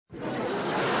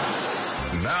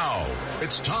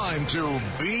It's time to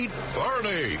beat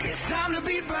Bernie. It's time to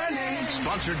beat Bernie.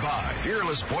 Sponsored by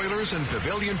Fearless Boilers and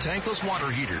Pavilion Tankless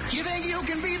Water Heaters. You think you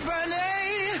can beat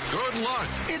Bernie? Good luck.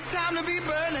 It's time to beat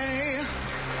Bernie.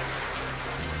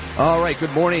 All right,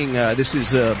 good morning. This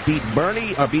is Beat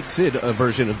Bernie, Beat Sid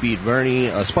version of Beat Bernie,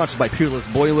 sponsored by Peerless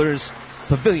Boilers,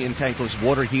 Pavilion Tankless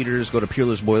Water Heaters. Go to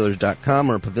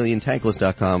peerlessboilers.com or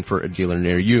paviliontankless.com for a dealer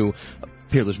near you.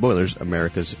 Peerless Boilers,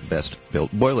 America's best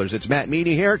built boilers. It's Matt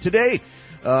Meany here today,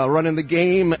 running the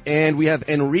game, and we have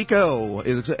Enrico.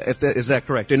 Is that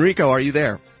correct? Enrico, are you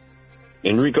there?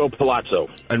 Enrico Palazzo.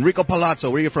 Enrico Palazzo,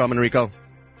 where are you from, Enrico?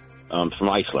 From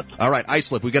Islip. All right,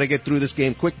 Islip. We got to get through this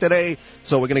game quick today,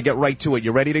 so we're going to get right to it.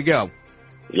 You ready to go?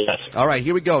 Yes. All right,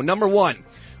 here we go. Number one.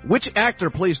 Which actor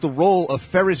plays the role of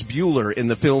Ferris Bueller in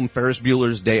the film Ferris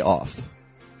Bueller's Day Off?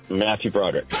 Matthew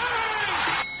Broderick.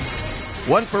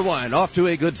 1 for 1. Off to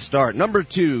a good start. Number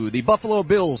two. The Buffalo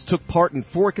Bills took part in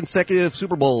 4 consecutive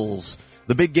Super Bowls.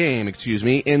 The big game, in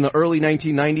the early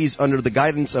 1990s under the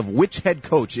guidance of which head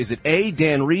coach? Is it A,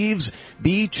 Dan Reeves,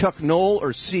 B, Chuck Noll,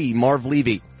 or C, Marv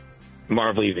Levy?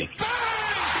 Marv Levy.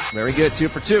 Very good. 2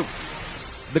 for 2.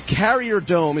 The Carrier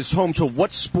Dome is home to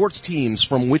what sports teams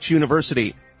from which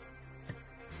university?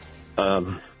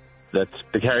 The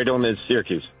Carrier Dome is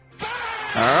Syracuse.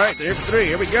 All right, 3 for 3.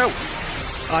 Here we go.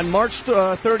 On March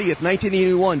 30th,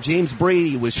 1981, James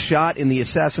Brady was shot in the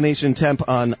assassination attempt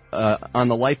on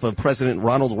the life of President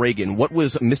Ronald Reagan. What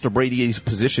was Mr. Brady's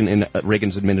position in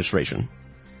Reagan's administration?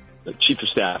 The Chief of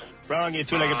Staff. Wrong, you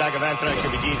two-legged bag of anthrax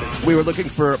could be Jesus. We were looking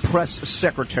for press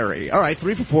secretary. All right,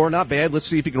 3 for 4, not bad. Let's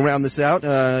see if you can round this out.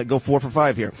 Go 4 for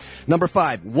 5 here. Number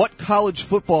 5, what college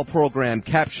football program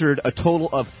captured a total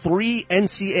of 3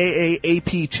 NCAA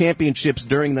AP championships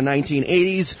during the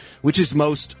 1980s, which is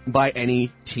most by any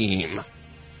team?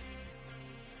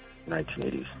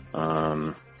 1980s.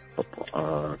 I'm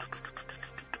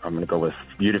going to go with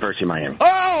University of Miami.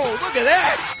 Oh, look at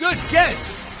that. Good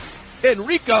guess.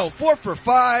 Enrico, 4 for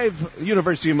 5.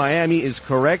 University of Miami is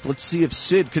correct. Let's see if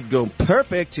Sid could go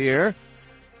perfect here.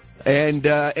 And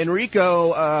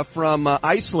Enrico from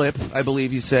Islip, I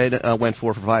believe you said, went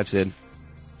 4 for 5, Sid.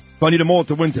 I need them all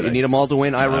to win today. You need them all to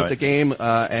win. I wrote the game,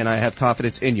 and I have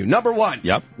confidence in you. Number 1.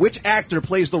 Yep. Which actor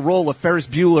plays the role of Ferris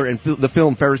Bueller in the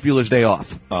film Ferris Bueller's Day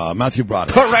Off? Matthew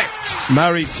Broderick. Correct.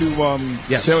 Married to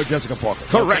Yes. Sarah Jessica Parker.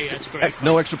 Correct.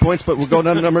 No extra points, but we'll go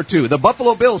down to number 2. The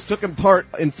Buffalo Bills took part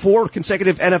in 4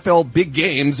 consecutive NFL big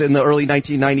games in the early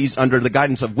 1990s under the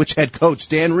guidance of which head coach?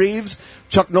 Dan Reeves,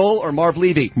 Chuck Noll, or Marv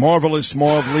Levy? Marvelous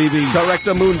Marv Levy.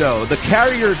 Correctamundo. The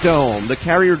Carrier Dome. The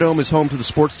Carrier Dome is home to the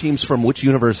sports teams from which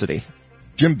university?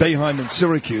 Jim Boeheim in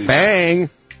Syracuse. Bang.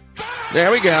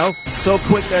 There we go. So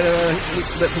quick that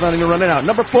that's not even running out.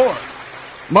 Number 4.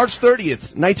 March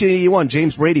 30th, 1981,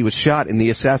 James Brady was shot in the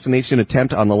assassination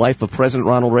attempt on the life of President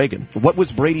Ronald Reagan. What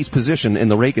was Brady's position in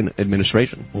the Reagan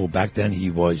administration? Well, back then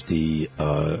he was the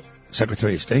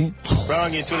Secretary of State.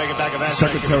 Wrong, you two-legged bag of anthrax.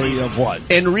 Secretary of what?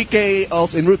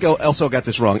 Enrico also got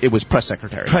this wrong. It was press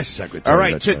secretary. Press secretary. All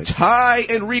right, to tie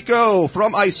Enrico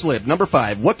from Islip. Number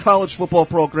 5. What college football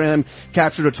program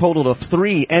captured a total of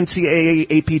 3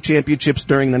 NCAA AP championships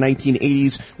during the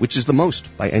 1980s, which is the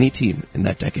most by any team in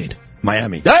that decade?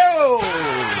 Miami. Oh!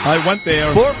 I went there.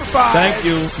 4 for 5. Thank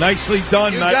you. Nicely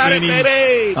done, You Matt got it, Meany.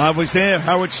 baby. I was there.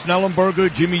 Howard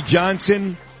Schnellenberger, Jimmy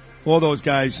Johnson, all those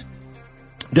guys.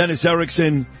 Dennis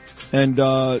Erickson, and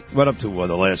right up to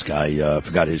the last guy,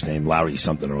 forgot his name, Larry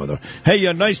something or other.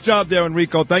 Hey, nice job there,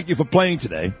 Enrico. Thank you for playing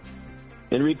today.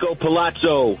 Enrico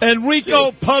Palazzo.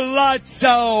 Enrico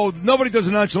Palazzo. Nobody does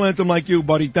a national anthem like you,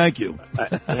 buddy. Thank you.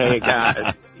 Hey,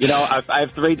 guys. I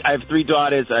have 3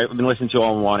 daughters. I've been listening to you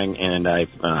all morning, and I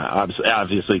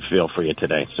obviously feel for you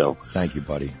today. So thank you,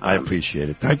 buddy. I appreciate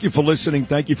it. Thank you for listening.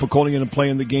 Thank you for calling in and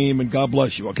playing the game, and God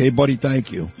bless you. Okay, buddy?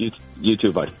 Thank you. You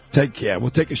too, buddy. Take care. We'll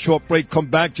take a short break, come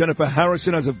back. Jennifer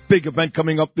Harrison has a big event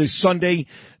coming up this Sunday,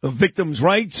 Victims'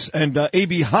 Rights, and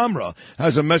A.B. Hamra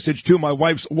has a message to my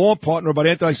wife's law partner about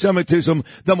anti-Semitism.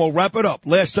 Then we'll wrap it up.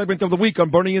 Last segment of the week on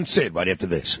Bernie and Sid right after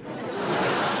this.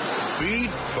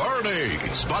 Beat Bernie.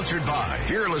 Sponsored by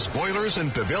Fearless Boilers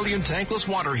and Pavilion Tankless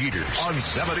Water Heaters on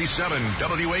 77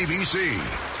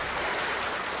 WABC.